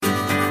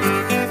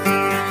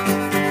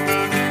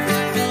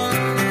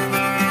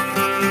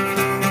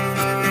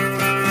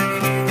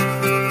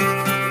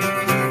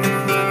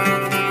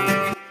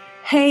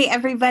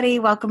everybody.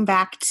 Welcome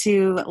back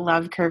to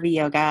Love Curvy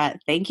Yoga.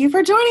 Thank you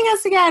for joining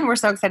us again. We're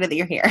so excited that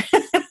you're here.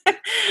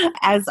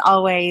 As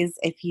always,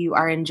 if you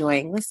are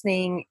enjoying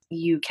listening,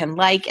 you can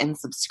like and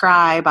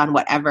subscribe on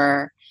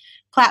whatever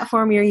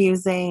platform you're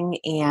using,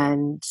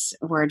 and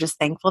we're just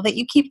thankful that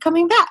you keep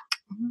coming back.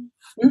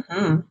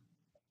 Mm-hmm.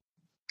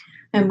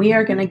 And we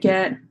are going to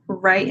get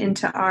right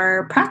into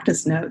our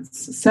practice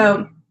notes.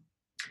 So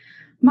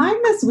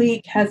mine this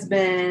week has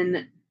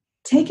been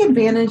take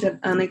advantage of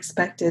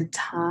unexpected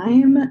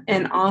time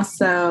and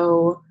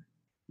also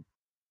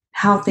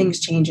how things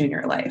change in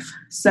your life.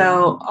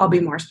 So I'll be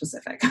more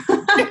specific.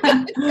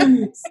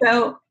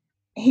 So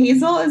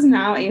Hazel is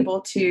now able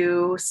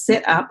to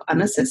sit up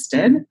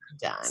unassisted.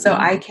 Done. So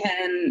I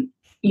can,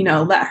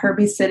 let her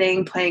be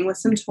sitting, playing with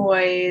some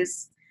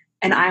toys,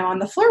 and I'm on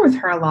the floor with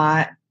her a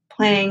lot,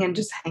 playing and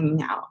just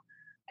hanging out.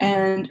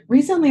 And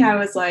recently I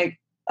was like,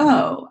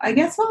 oh, I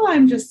guess while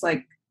I'm just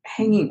like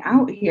hanging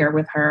out here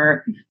with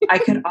her, I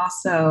could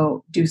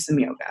also do some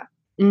yoga.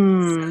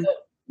 So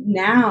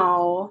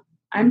now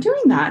I'm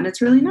doing that, and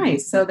it's really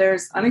nice. So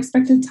there's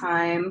unexpected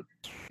time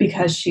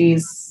because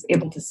she's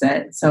able to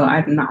sit. So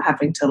I'm not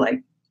having to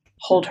like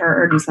hold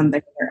her or do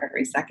something with her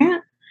every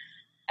second.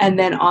 And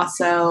then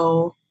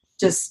also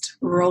just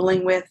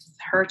rolling with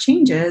her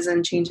changes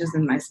and changes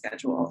in my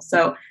schedule.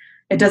 So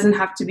it doesn't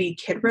have to be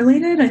kid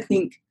related. I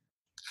think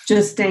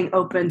just staying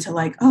open to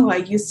like, oh, I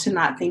used to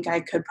not think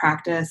I could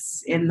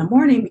practice in the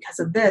morning because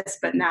of this,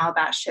 but now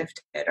that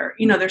shifted, or,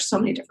 there's so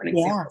many different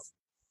examples.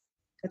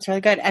 That's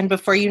really good. And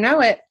before you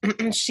know it,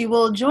 she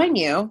will join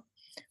you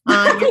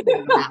on your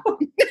yoga mat.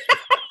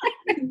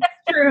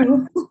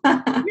 True.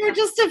 You're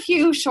just a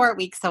few short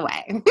weeks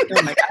away.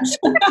 Oh my gosh.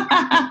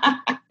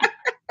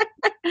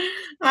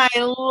 I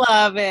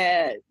love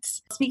it.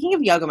 Speaking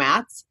of yoga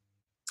mats,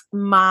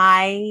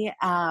 my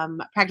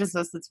practice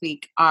notes this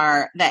week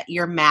are that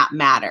your mat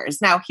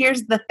matters. Now,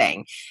 here's the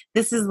thing.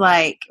 This is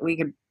like,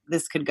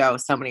 this could go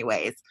so many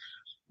ways.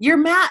 Your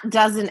mat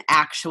doesn't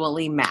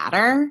actually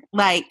matter.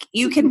 Like,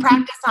 you can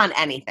practice on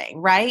anything,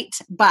 right?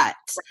 But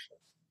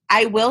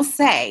I will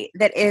say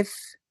that if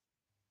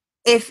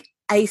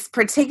a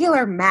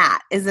particular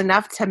mat is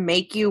enough to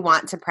make you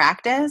want to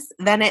practice,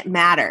 then it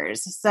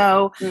matters.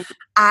 So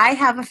I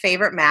have a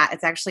favorite mat.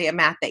 It's actually a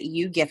mat that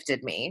you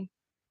gifted me.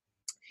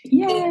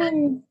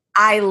 Yay.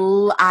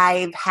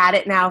 I've had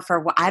it now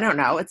for, I don't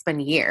know, it's been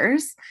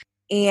years.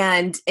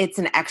 And it's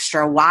an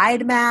extra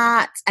wide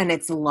mat, and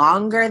it's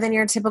longer than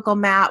your typical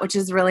mat, which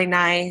is really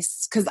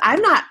nice. Cause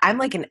I'm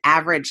like an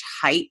average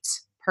height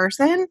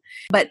person,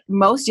 but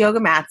most yoga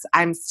mats,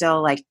 I'm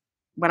still like,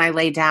 when I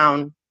lay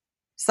down,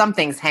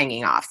 something's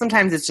hanging off.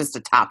 Sometimes it's just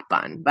a top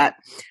bun,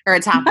 or a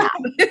top mat.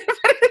 But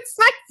it's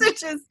nice to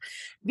just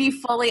be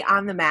fully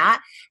on the mat.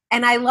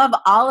 And I love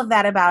all of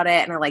that about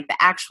it. And I like the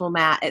actual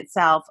mat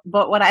itself.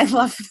 But what I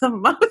love the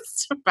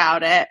most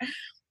about it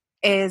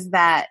is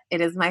that it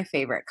is my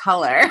favorite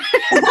color.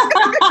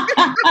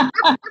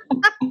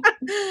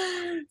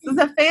 This is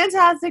a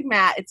fantastic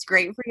mat. It's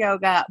great for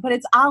yoga, but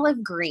it's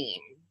olive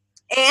green.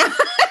 And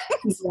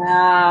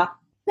yeah,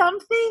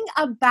 something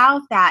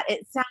about that,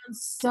 it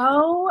sounds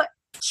so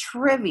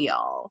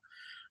trivial,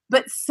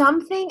 but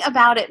something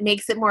about it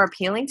makes it more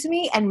appealing to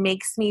me and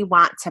makes me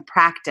want to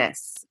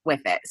practice with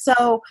it.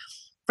 So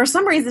for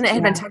some reason, it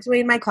had been tucked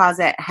away in my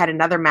closet. I had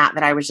another mat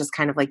that I was just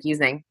kind of like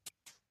using.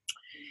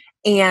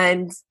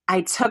 And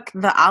I took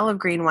the olive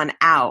green one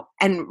out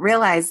and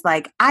realized,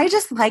 like, I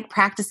just like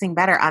practicing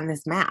better on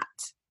this mat.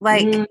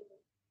 Like,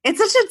 it's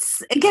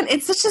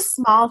such a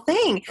small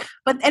thing,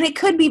 and it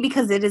could be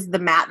because it is the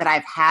mat that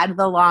I've had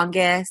the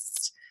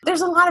longest. There's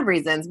a lot of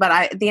reasons, but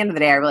at the end of the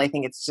day, I really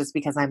think it's just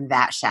because I'm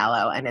that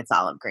shallow and it's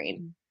olive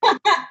green.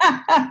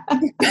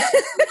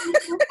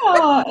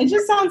 Oh, it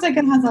just sounds like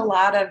it has a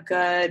lot of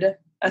good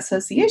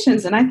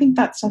associations, and I think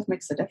that stuff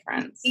makes a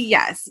difference.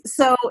 Yes.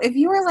 So if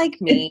you are like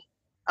me,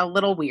 a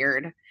little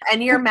weird,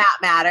 and your mat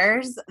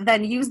matters,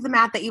 then use the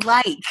mat that you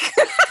like.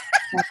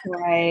 That's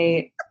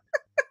right.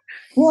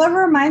 Well, it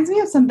reminds me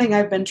of something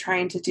I've been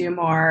trying to do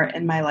more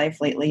in my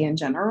life lately in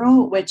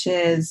general, which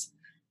is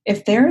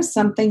if there's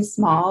something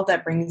small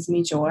that brings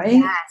me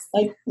joy,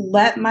 like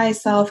let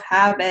myself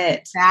have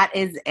it. That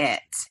is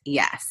it.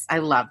 Yes. I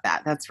love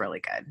that. That's really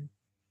good.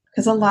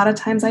 Because a lot of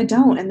times I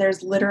don't, and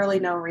there's literally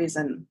no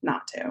reason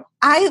not to.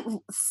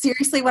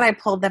 Seriously, when I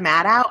pulled the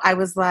mat out, I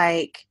was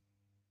like,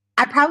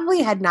 I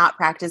probably had not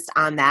practiced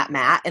on that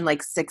mat in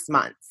like 6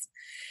 months.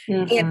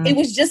 Mm-hmm. And it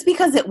was just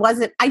because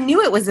I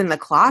knew it was in the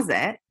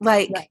closet.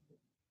 Like,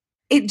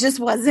 It just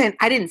wasn't,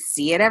 I didn't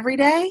see it every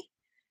day,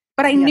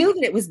 but I knew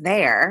that it was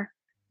there.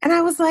 And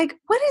I was like,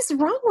 what is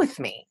wrong with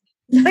me?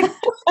 Like,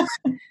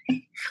 why did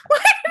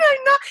I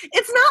not?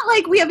 It's not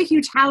like we have a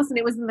huge house and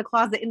it was in the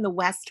closet in the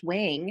West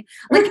Wing.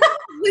 Like, it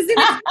was in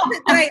a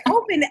closet that I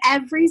opened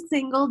every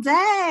single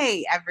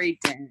day, every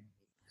day.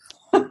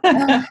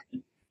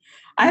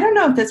 I don't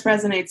know if this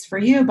resonates for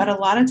you, but a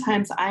lot of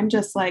times I'm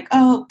just like,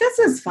 oh, this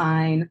is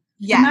fine.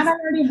 Yes. The mat I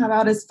already have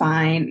out is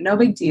fine. No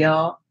big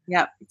deal.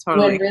 Yep,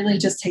 totally. When really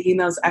just taking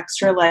those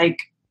extra like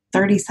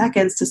 30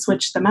 seconds to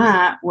switch the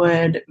mat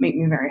would make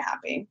me very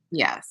happy.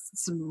 Yes,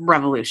 it's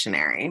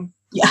revolutionary.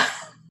 Yeah.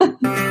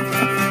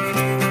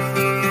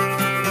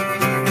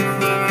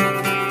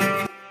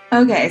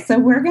 Okay, so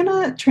we're going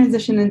to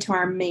transition into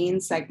our main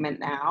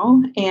segment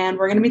now, and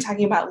we're going to be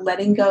talking about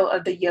letting go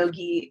of the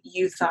yogi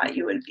you thought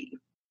you would be.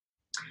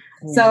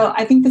 Yeah. So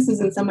I think this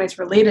is in some ways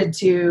related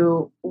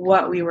to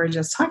what we were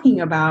just talking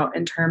about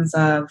in terms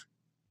of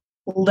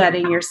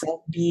letting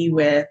yourself be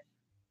with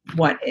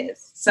what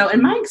is. So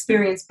in my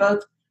experience,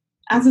 both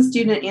as a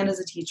student and as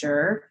a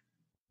teacher,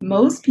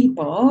 most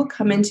people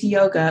come into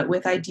yoga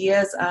with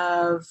ideas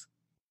of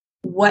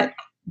what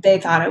they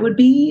thought it would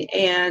be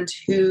and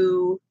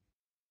who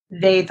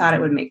they thought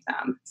it would make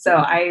them. So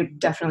I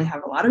definitely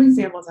have a lot of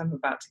examples I'm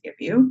about to give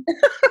you.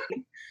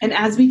 And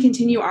as we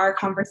continue our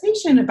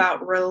conversation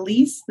about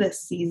release this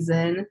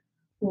season,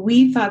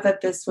 we thought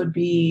that this would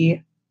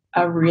be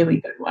a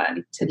really good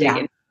one to dig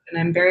into. And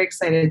I'm very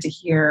excited to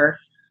hear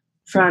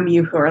from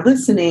you who are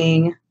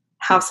listening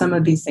how some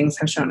of these things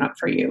have shown up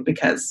for you,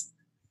 because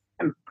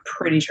I'm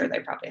pretty sure they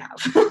probably have.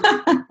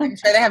 I'm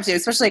sure they have too,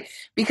 especially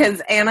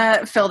because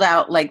Anna filled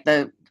out like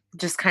the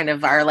just kind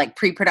of our like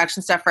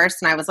pre-production stuff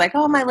first, and I was like,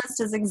 oh, my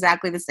list is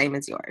exactly the same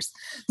as yours.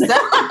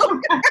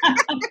 So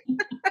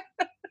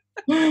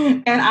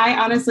and I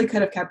honestly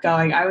could have kept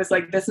going. I was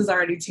like, this is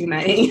already too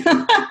many.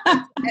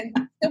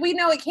 And so we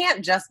know it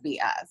can't just be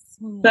us.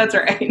 That's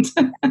right.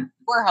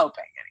 We're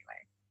hoping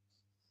anyway.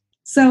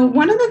 So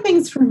one of the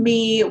things for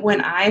me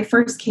when I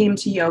first came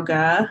to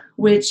yoga,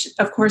 which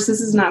of course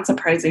this is not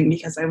surprising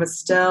because I was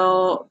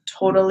still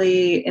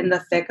totally in the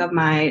thick of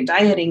my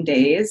dieting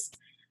days,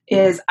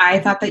 is I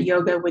thought that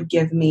yoga would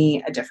give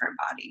me a different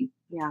body.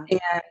 Yeah.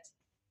 And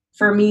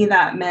for me,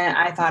 that meant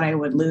I thought I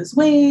would lose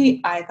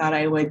weight. I thought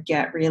I would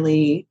get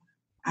really,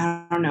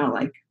 I don't know,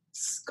 like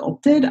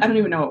sculpted. I don't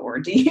even know what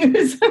word to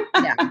use.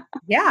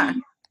 Yeah.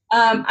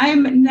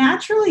 I'm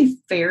naturally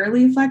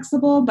fairly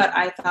flexible, but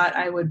I thought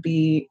I would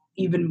be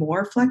even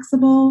more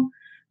flexible.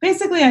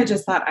 Basically, I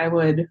just thought I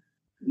would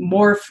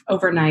morph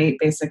overnight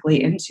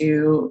basically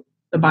into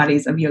the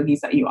bodies of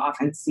yogis that you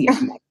often see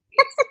on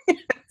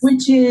magazines,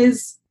 which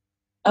is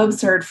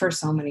absurd for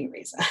so many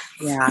reasons.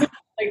 Yeah.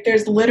 Like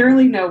there's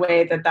literally no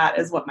way that that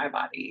is what my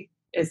body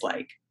is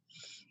like.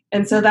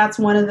 And so that's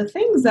one of the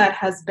things that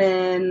has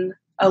been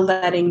a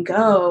letting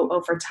go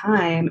over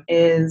time,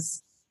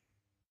 is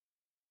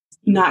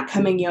not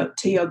coming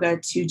to yoga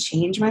to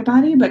change my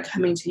body, but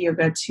coming to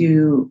yoga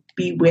to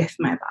be with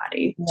my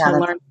body, to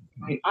learn what's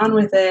going on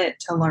with it,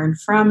 to learn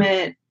from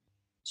it,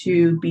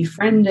 to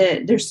befriend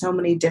it. There's so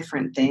many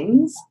different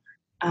things.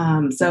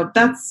 So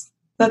that's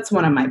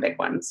one of my big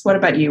ones. What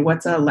about you?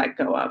 What's a let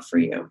go of for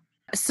you?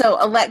 So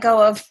a let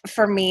go of,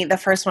 for me, the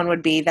first one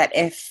would be that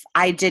if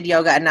I did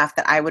yoga enough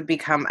that I would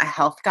become a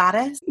health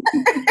goddess.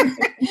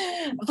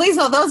 Please,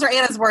 no, those are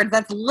Anna's words.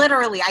 That's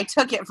literally, I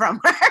took it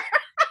from her.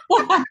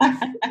 Because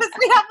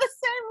we have the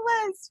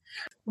same list.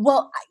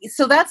 Well,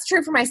 so that's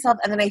true for myself.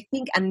 And then I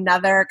think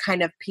another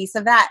kind of piece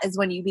of that is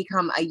when you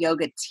become a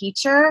yoga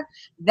teacher,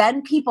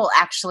 then people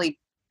actually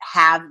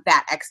have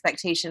that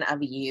expectation of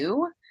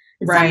you.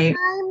 Right.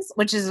 Sometimes,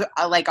 which is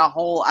like a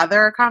whole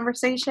other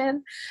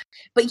conversation.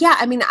 But yeah,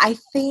 I mean, I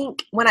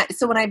think when I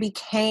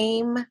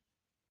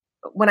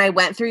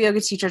went through yoga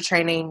teacher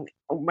training,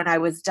 when I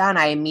was done,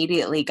 I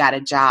immediately got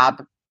a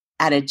job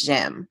at a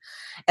gym.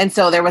 And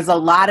so there was a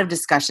lot of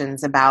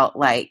discussions about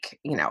like,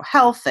 you know,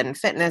 health and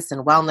fitness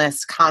and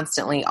wellness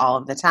constantly all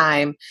of the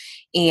time.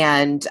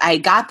 And I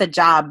got the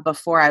job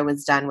before I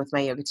was done with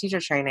my yoga teacher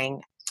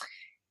training.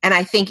 And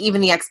I think even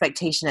the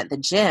expectation at the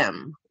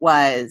gym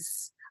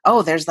was,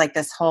 oh, there's like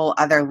this whole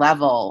other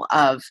level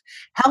of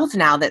health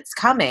now that's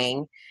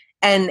coming.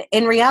 And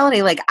in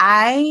reality, like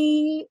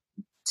I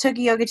took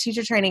yoga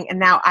teacher training and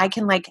now I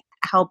can like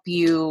help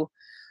you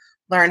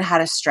learn how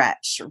to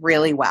stretch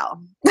really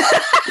well.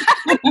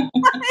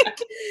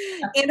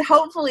 And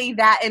hopefully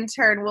that in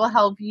turn will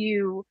help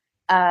you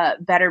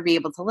better be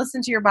able to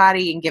listen to your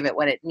body and give it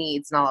what it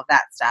needs and all of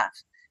that stuff.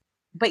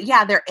 But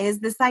yeah, there is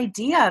this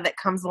idea that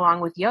comes along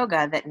with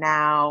yoga that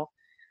now,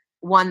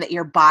 one, that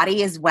your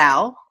body is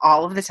well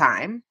all of the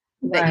time,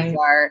 that you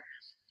are,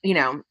 you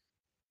know,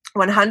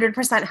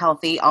 100%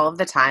 healthy all of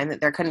the time,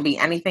 that there couldn't be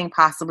anything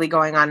possibly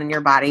going on in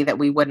your body that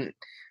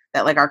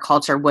that like our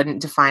culture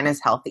wouldn't define as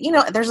healthy. You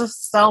know, there's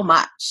just so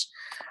much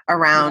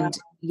around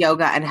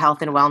yoga and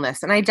health and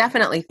wellness. And I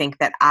definitely think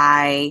that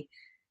I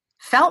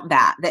felt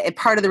that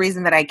part of the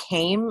reason that I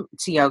came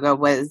to yoga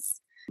was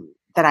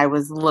that I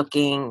was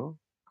looking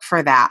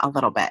for that a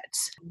little bit,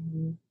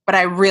 but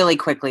I really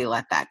quickly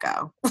let that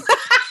go.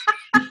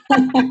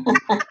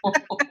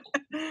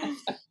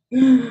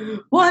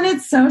 Well, and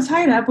it's so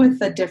tied up with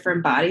the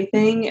different body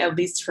thing, at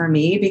least for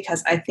me,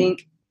 because I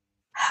think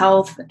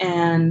health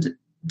and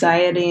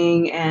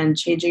dieting and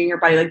changing your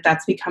body, like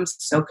that's become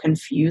so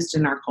confused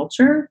in our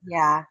culture.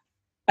 Yeah.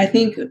 I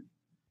think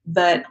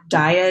that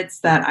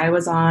diets that I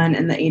was on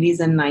in the 80s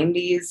and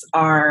 90s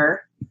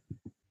are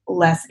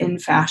less in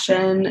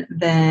fashion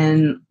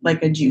than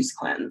like a juice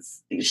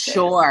cleanse these days.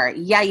 Sure.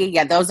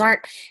 Yeah. Those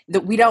aren't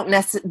that we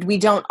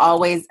don't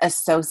always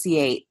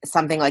associate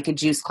something like a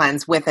juice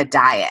cleanse with a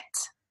diet.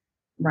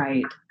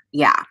 Right.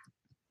 Yeah.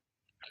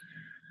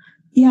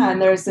 Yeah.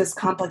 And there's this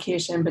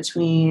complication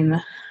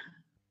between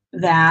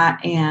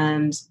that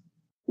and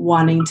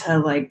wanting to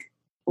like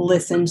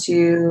listen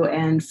to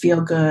and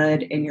feel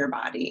good in your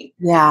body.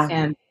 Yeah.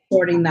 And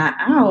sorting that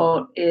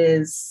out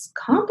is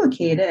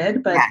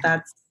complicated, but Yeah.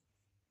 that's,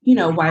 you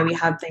know, why we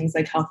have things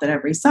like Health at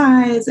Every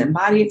Size and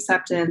body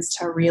acceptance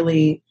to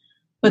really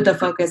put the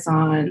focus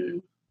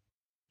on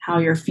how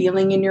you're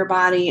feeling in your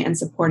body and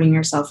supporting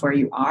yourself where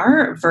you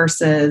are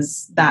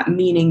versus that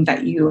meaning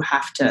that you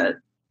have to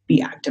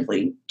be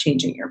actively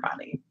changing your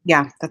body.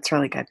 Yeah, that's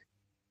really good.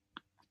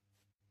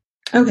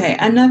 Okay,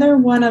 another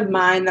one of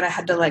mine that I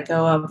had to let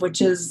go of,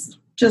 which is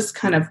just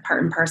kind of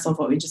part and parcel of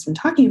what we've just been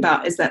talking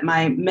about, is that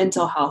my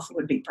mental health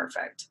would be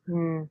perfect.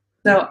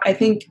 So I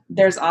think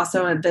there's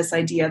also this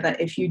idea that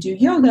if you do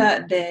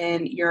yoga,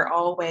 then you're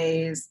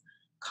always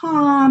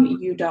calm,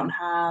 you don't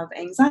have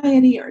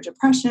anxiety or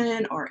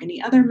depression or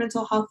any other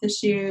mental health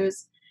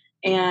issues.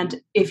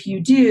 And if you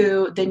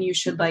do, then you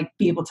should like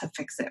be able to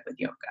fix it with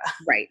yoga.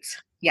 Right.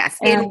 Yes.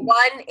 And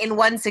in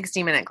one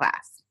 60-minute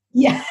class.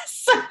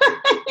 Yes,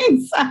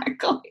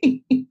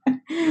 exactly.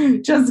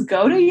 Just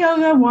go to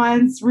yoga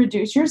once,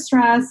 reduce your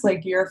stress,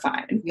 like you're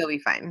fine. You'll be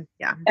fine.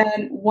 Yeah.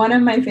 And one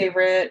of my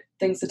favorite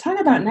things to talk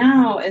about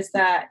now is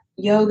that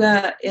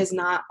yoga is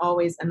not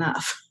always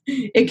enough.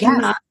 It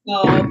cannot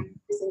solve every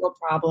single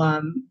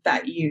problem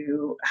that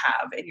you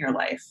have in your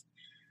life.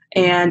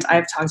 And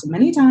I've talked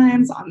many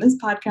times on this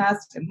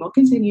podcast and will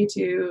continue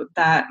to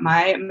that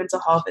my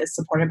mental health is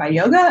supported by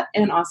yoga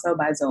and also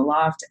by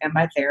Zoloft and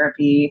by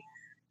therapy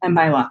and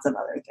by lots of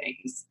other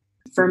things.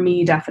 For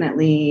me,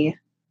 definitely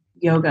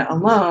yoga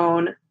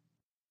alone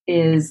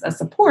is a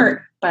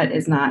support, but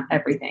is not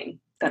everything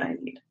that I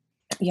need.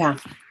 Yeah.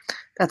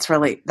 That's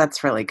really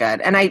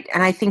good. And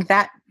I think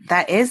that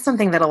is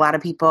something that a lot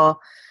of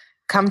people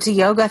come to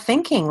yoga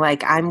thinking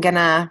like, I'm going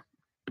to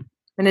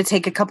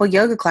take a couple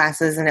yoga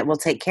classes and it will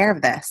take care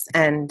of this.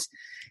 And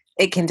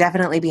it can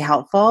definitely be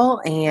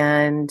helpful.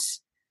 And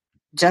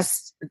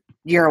just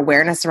your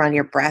awareness around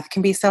your breath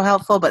can be so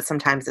helpful, but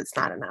sometimes it's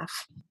not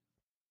enough.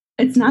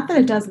 It's not that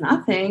it does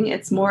nothing.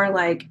 It's more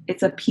like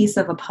it's a piece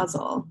of a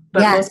puzzle,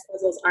 but most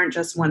puzzles aren't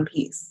just one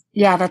piece.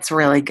 Yeah, that's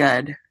really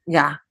good.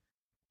 Yeah,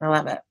 I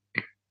love it.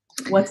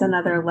 What's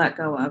another let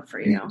go of for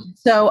you?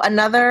 So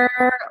another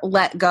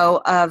let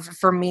go of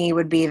for me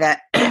would be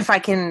that if I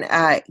can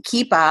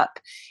keep up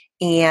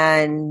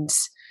and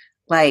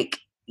like,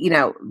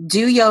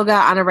 do yoga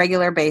on a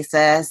regular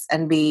basis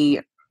and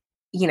be,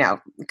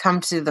 come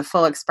to the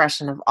full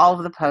expression of all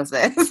of the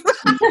poses,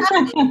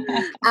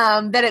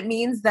 that it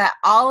means that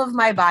all of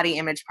my body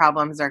image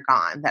problems are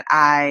gone, that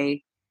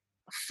I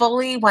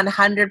fully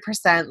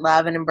 100%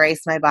 love and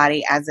embrace my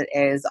body as it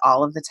is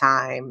all of the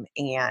time.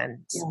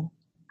 And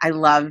I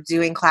love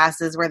doing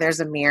classes where there's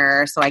a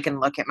mirror so I can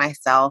look at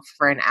myself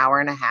for an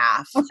hour and a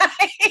half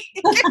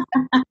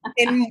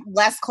in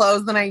less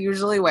clothes than I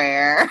usually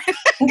wear.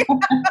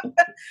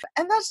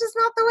 And that's just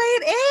not the way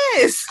it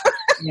is.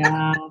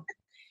 Yeah.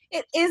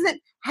 It isn't.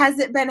 Has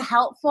it been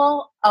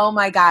helpful? Oh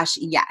my gosh,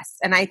 yes.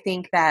 And I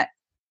think that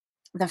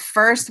the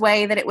first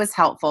way that it was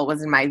helpful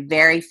was in my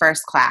very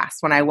first class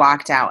when I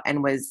walked out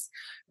and was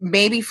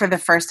maybe for the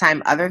first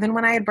time other than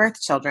when I had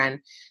birthed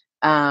children,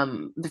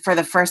 for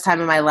the first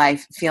time in my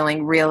life,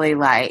 feeling really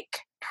like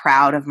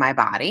proud of my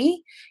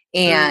body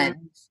and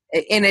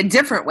in a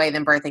different way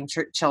than birthing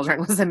children,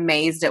 was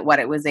amazed at what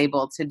it was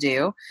able to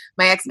do.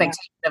 My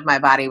expectation of my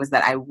body was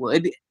that I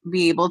would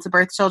be able to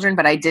birth children,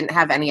 but I didn't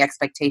have any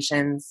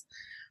expectations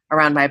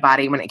around my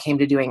body when it came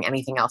to doing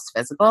anything else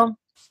physical.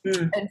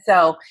 And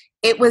so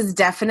it was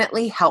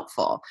definitely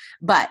helpful,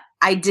 but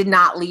I did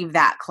not leave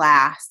that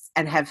class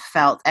and have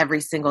felt every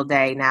single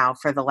day now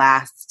for the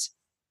last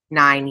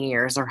 9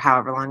 years or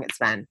however long it's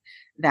been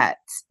that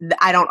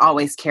I don't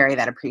always carry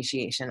that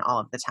appreciation all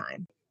of the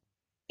time.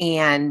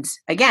 And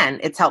again,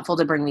 it's helpful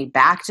to bring me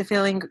back to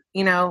feeling,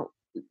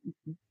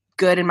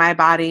 good in my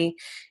body.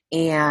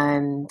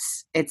 And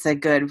it's a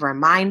good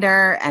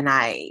reminder. And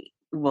I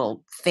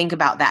will think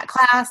about that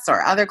class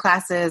or other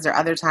classes or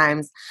other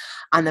times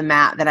on the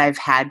mat that I've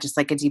had just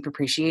like a deep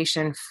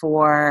appreciation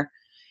for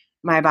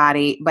my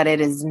body, but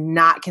it is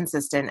not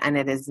consistent and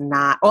it is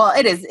not, well,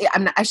 it is,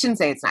 I shouldn't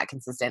say it's not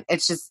consistent.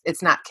 It's just,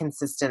 it's not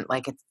consistent.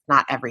 Like it's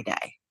not every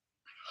day.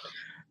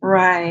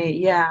 Right.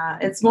 Yeah.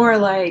 It's more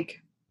like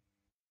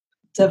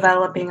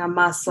developing a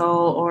muscle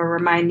or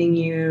reminding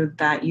you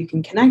that you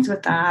can connect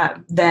with that,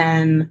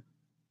 then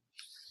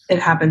it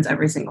happens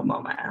every single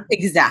moment.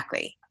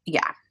 Exactly.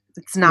 Yeah.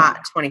 It's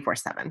not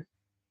 24/7.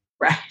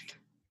 Right.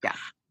 Yeah.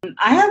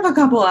 I have a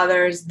couple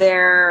others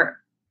there.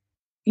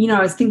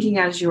 I was thinking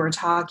as you were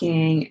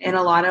talking, in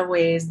a lot of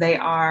ways, they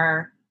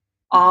are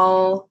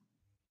all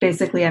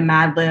basically a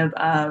Mad Lib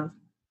of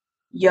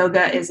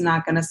yoga is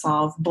not going to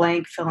solve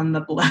blank, fill in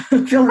the blank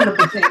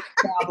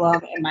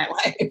problem in my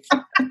life.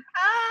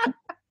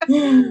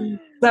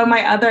 So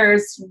my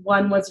others,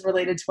 one was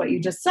related to what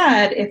you just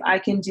said. If I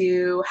can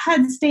do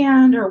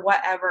headstand or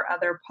whatever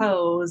other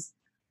pose,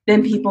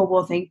 then people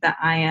will think that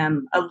I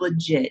am a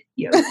legit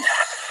yoga.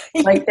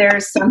 Like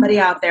there's somebody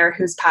out there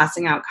who's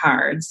passing out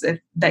cards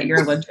that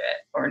you're legit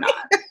or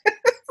not.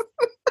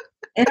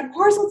 And of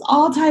course, it's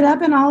all tied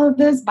up in all of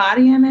this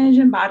body image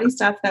and body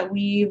stuff that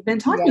we've been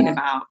talking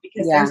about,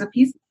 because there's a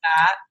piece of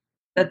that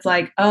that's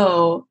like,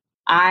 oh,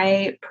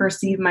 I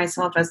perceive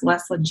myself as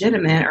less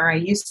legitimate, or I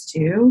used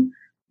to,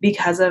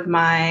 because of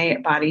my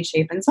body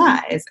shape and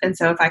size. And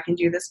so if I can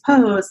do this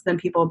pose, then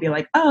people will be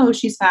like, oh,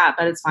 she's fat,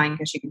 but it's fine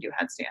because she can do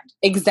headstand.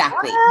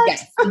 Exactly. What?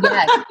 Yes.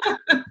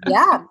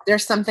 Yeah.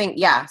 There's something.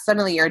 Yeah.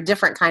 Suddenly you're a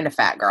different kind of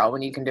fat girl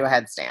when you can do a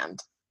headstand.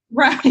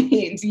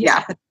 Right.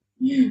 Yeah.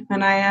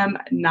 And I am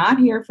not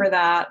here for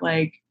that,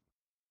 like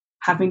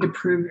having to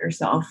prove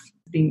yourself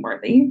being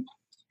worthy.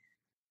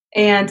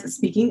 And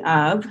speaking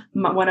of,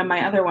 one of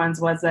my other ones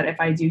was that if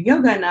I do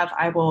yoga enough,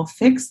 I will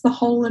fix the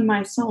hole in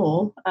my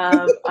soul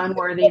of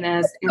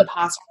unworthiness,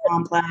 imposter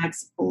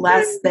complex,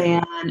 less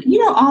than,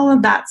 all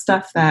of that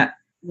stuff that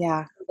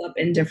comes up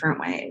in different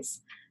ways.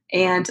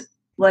 And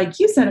like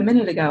you said a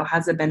minute ago,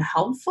 has it been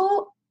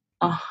helpful?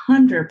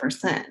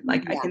 100%.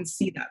 Like I can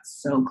see that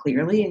so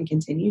clearly and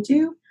continue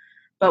to.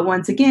 But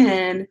once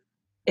again,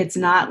 it's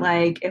not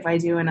like if I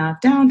do enough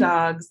down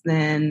dogs,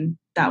 then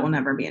that will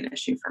never be an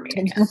issue for me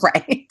again.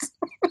 Right.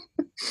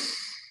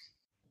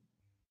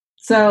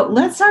 So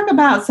let's talk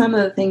about some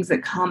of the things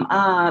that come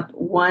up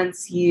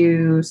once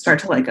you start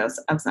to let go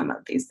of some of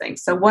these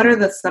things. So what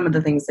are some of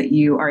the things that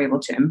you are able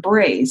to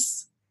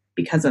embrace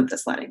because of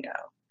this letting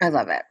go? I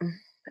love it.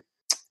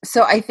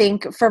 So I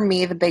think for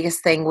me, the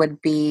biggest thing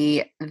would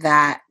be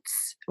that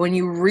when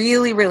you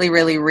really, really,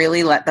 really,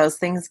 really let those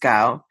things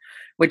go,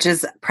 which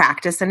is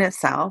practice in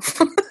itself,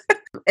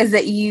 is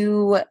that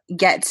you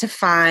get to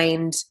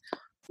find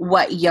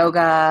what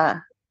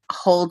yoga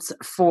holds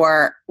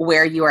for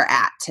where you are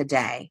at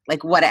today,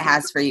 like what it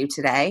has for you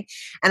today.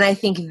 And I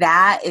think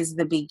that is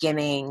the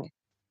beginning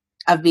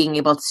of being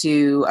able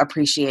to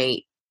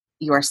appreciate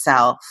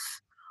yourself,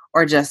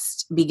 or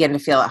just begin to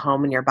feel at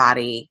home in your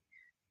body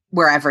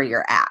wherever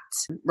you're at,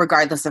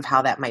 regardless of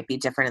how that might be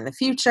different in the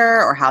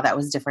future or how that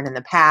was different in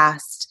the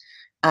past,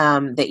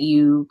 that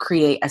you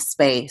create a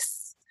space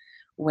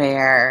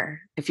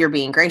where if you're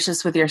being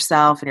gracious with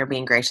yourself and you're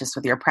being gracious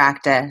with your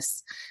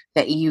practice,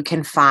 that you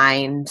can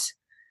find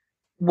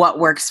what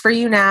works for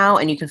you now,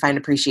 and you can find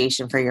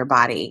appreciation for your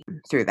body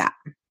through that.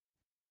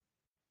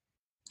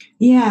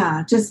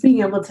 Yeah, just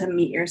being able to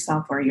meet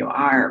yourself where you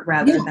are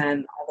rather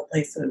than all the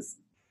places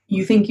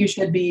you think you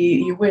should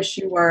be, you wish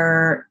you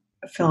were,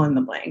 fill in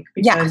the blank.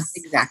 Because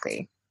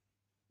exactly.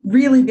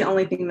 Really the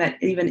only thing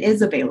that even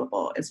is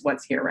available is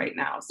what's here right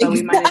now. So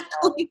we might as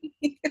well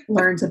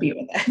learn to be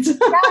with it.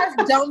 Yes,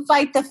 don't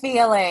fight the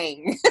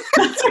feeling.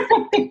 That's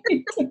right.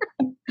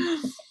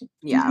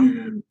 Yeah.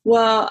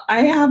 Well,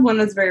 I have one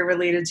that's very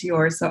related to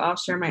yours, so I'll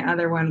share my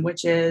other one,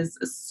 which is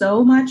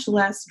so much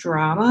less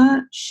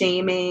drama,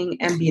 shaming,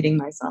 and beating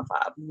myself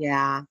up.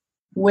 Yeah.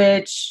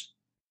 Which,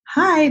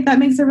 that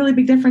makes a really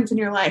big difference in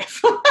your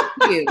life.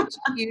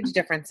 Huge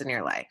difference in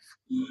your life.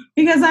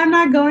 Because I'm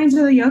not going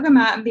to the yoga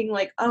mat and being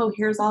like, oh,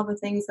 here's all the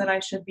things that I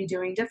should be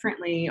doing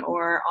differently,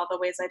 or all the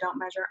ways I don't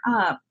measure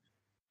up.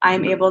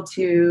 I'm able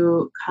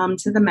to come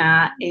to the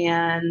mat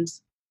and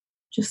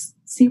just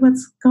see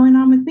what's going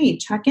on with me,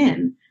 check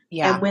in.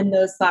 Yeah. And when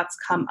those thoughts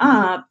come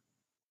up,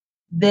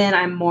 then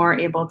I'm more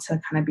able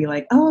to kind of be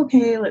like, oh,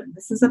 okay,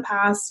 this is a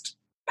past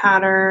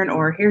pattern,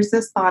 or here's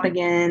this thought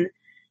again,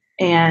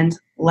 and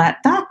let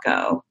that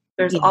go.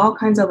 There's all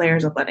kinds of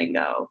layers of letting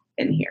go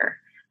in here.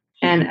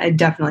 And I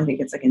definitely think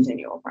it's a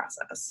continual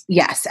process.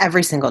 Yes,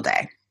 every single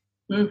day.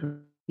 Mm-hmm.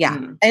 Yeah.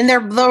 Mm-hmm. And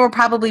there will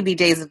probably be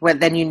days when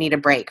then you need a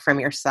break from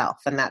yourself,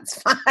 and that's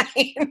fine.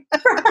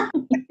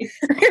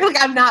 You're like,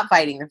 I'm not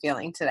fighting the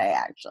feeling today,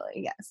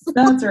 actually. Yes.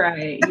 That's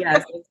right.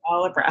 Yes, it's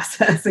all a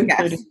process,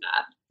 including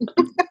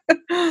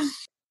that.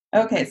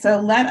 Okay,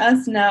 so let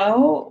us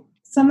know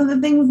some of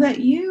the things that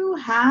you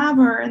have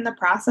or in the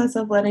process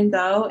of letting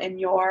go in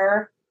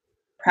your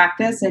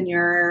practice and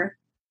your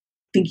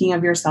thinking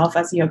of yourself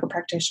as a yoga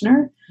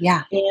practitioner.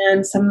 Yeah.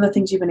 And some of the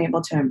things you've been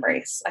able to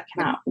embrace. I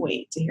cannot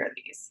wait to hear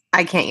these.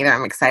 I can't either.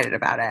 I'm excited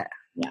about it.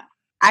 Yeah.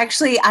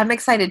 Actually, I'm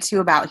excited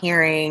too about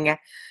hearing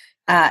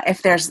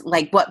if there's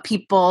like what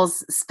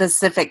people's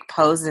specific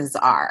poses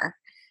are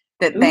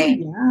that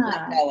they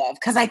let go of.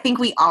 Because I think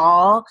we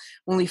all,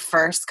 when we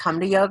first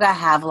come to yoga,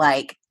 have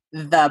like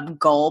the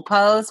goal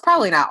pose.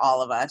 Probably not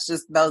all of us,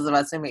 just those of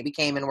us who maybe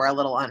came and were a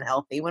little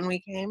unhealthy when we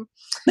came.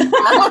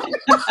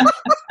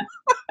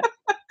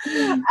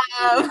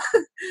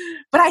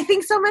 But I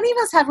think so many of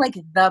us have like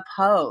the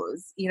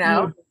pose,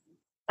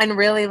 and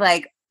really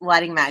like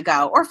letting that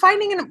go, or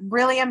finding a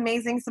really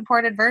amazing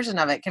supported version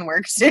of it can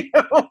work too.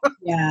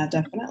 Yeah,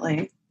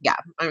 definitely. Yeah,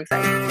 I'm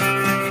excited.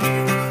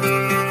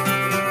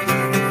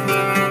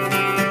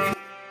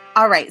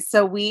 All right,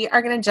 so we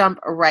are going to jump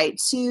right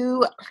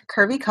to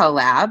Curvy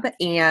Collab,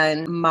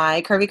 and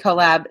my Curvy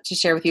Collab to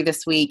share with you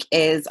this week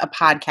is a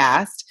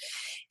podcast.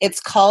 It's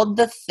called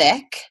The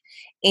Thick,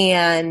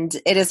 and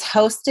it is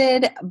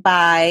hosted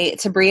by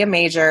Tabria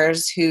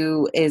Majors,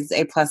 who is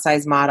a plus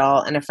size model,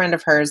 and a friend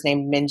of hers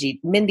named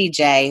Mindy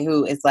J,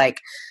 who is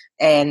like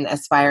an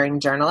aspiring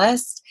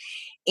journalist.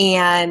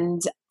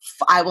 And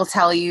I will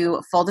tell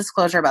you, full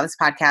disclosure about this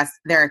podcast,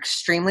 they're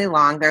extremely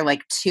long. They're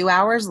like 2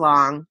 hours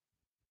long,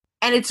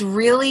 and it's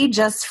really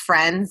just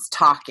friends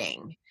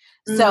talking.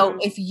 So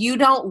if you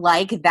don't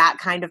like that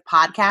kind of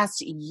podcast,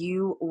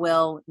 you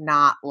will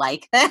not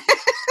like this.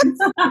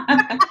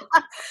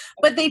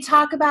 But they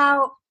talk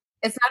about,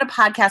 it's not a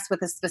podcast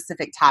with a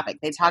specific topic.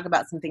 They talk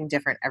about something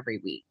different every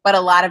week. But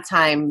a lot of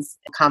times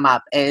come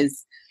up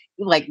is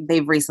like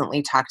they've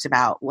recently talked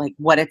about like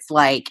what it's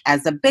like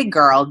as a big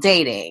girl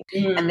dating.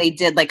 And they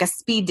did like a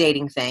speed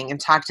dating thing and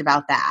talked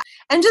about that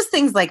and just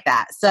things like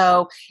that.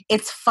 So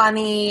it's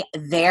funny.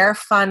 They're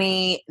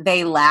funny.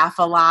 They laugh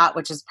a lot,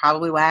 which is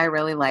probably why I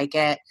really like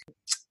it.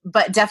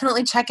 But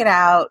definitely check it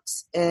out.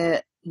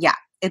 Yeah,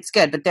 it's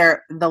good. But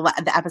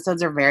the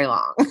episodes are very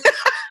long.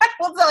 I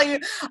will tell you,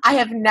 I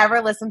have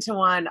never listened to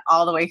one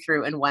all the way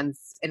through in one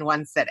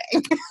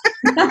sitting.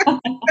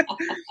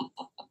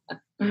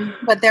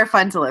 But they're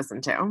fun to listen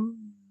to.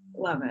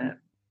 Love it.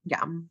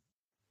 Yeah.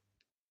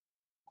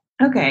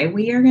 Okay,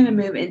 we are going to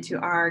move into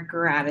our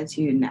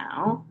gratitude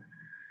now.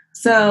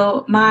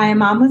 So my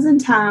mom was in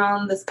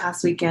town this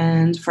past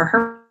weekend for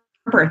her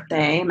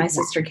birthday. My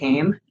sister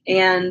came,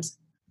 and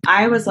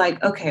I was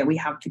like, okay, we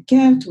have the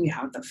gift, we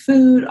have the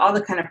food, all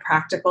the kind of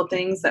practical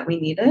things that we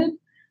needed.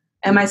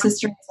 And my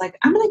sister was like,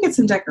 I'm going to get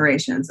some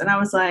decorations. And I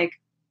was like,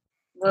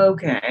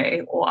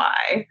 okay,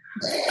 why?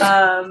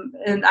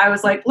 And I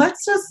was like,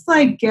 let's just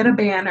like get a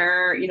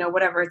banner,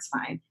 whatever, it's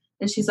fine.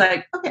 And she's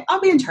like, okay, I'll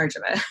be in charge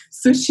of it.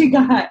 So she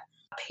got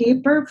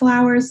paper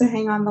flowers to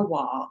hang on the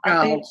wall,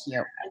 a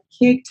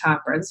cake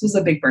topper. This was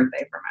a big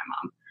birthday for my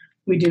mom.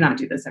 We do not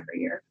do this every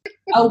year.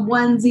 A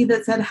onesie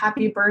that said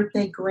happy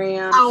birthday,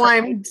 Graham. Oh,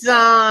 I'm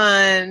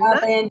done. A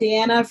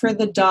bandana for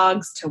the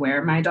dogs to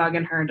wear. My dog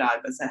and her dog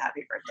that said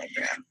happy birthday,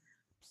 Graham.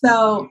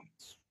 So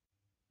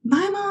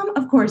my mom,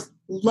 of course,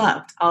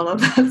 loved all of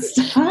that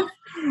stuff.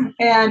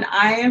 And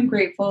I am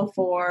grateful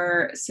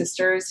for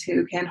sisters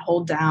who can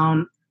hold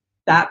down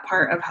that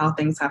part of how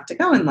things have to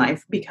go in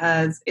life,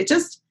 because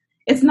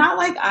it's not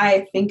like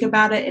I think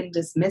about it and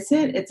dismiss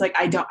it. It's like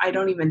I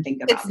don't even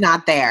think about it. It's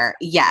not there.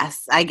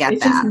 Yes, I get that.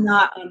 It's just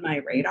not on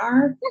my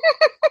radar.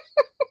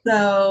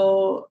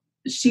 So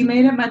she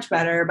made it much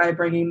better by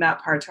bringing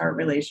that part to our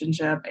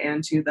relationship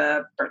and to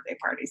the birthday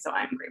party. So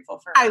I'm grateful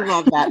for her. I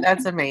love that.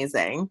 That's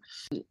amazing.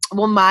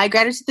 Well, my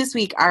gratitude this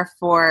week are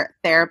for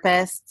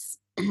therapists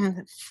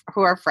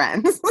who are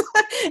friends.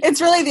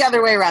 It's really the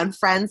other way around.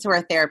 Friends who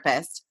are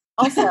therapists.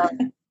 Also,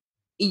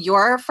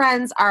 your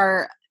friends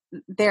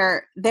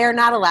they're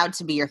not allowed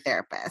to be your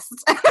therapist.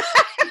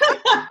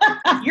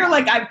 You're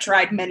like, I've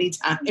tried many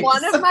times.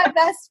 One of my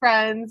best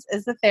friends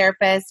is a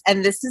therapist,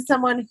 and this is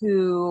someone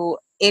who,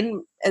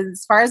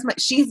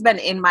 she's been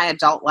in my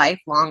adult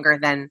life longer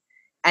than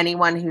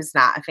anyone who's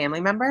not a family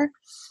member,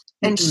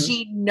 and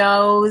she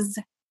knows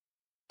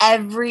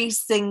every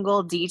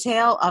single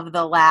detail of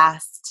the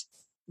last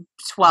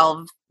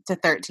 12 to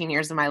 13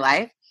 years of my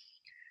life.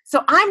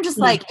 So I'm just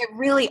like, it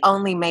really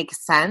only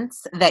makes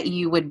sense that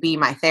you would be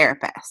my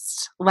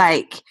therapist.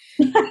 Like,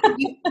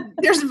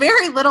 there's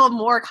very little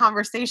more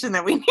conversation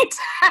that we need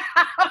to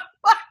have.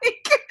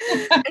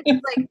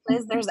 It's like,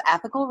 Liz, there's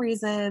ethical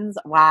reasons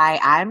why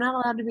I'm not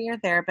allowed to be your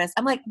therapist.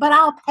 I'm like, but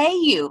I'll pay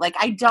you. Like,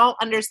 I don't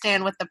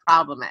understand what the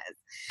problem is.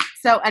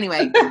 So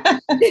anyway,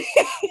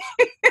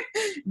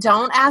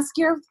 don't ask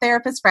your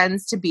therapist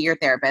friends to be your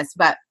therapist,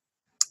 but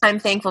I'm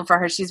thankful for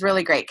her. She's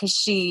really great because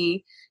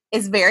she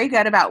is very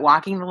good about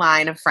walking the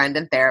line of friend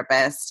and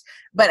therapist,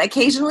 but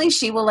occasionally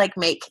she will like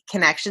make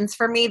connections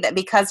for me that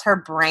because her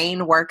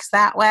brain works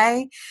that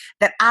way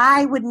that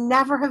I would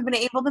never have been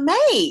able to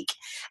make.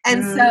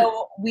 And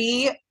so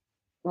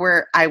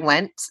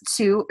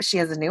she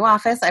has a new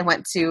office. I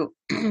went to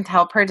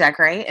help her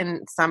decorate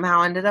and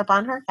somehow ended up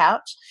on her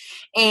couch.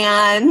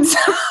 And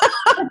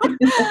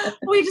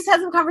we just had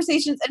some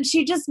conversations, and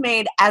she just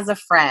made, as a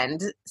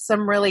friend,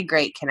 some really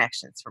great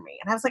connections for me.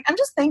 And I was like, I'm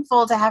just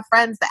thankful to have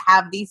friends that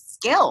have these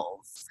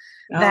skills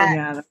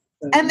and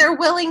they're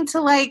willing to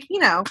like,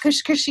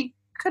 cause she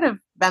could have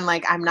been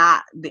like, I'm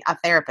not a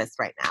therapist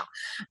right now.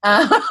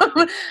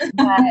 But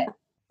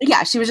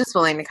yeah, she was just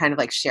willing to kind of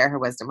like share her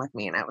wisdom with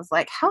me. And I was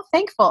like, how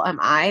thankful am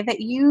I that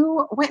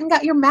you went and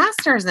got your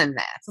master's in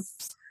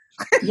this?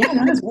 Yeah,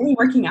 that is really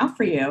working out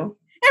for you.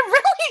 It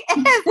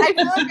really is. I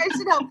feel like I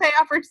should help pay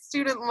off her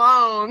student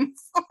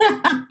loans.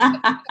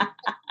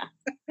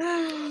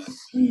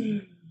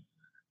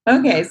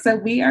 Okay, so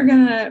we are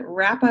going to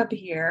wrap up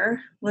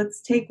here.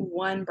 Let's take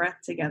one breath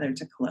together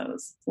to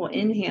close. We'll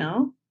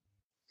inhale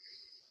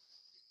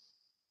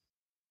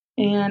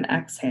and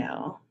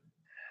exhale.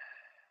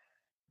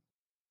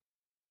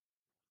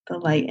 The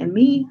light in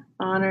me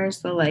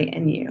honors the light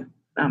in you.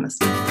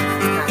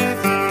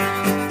 Namaste.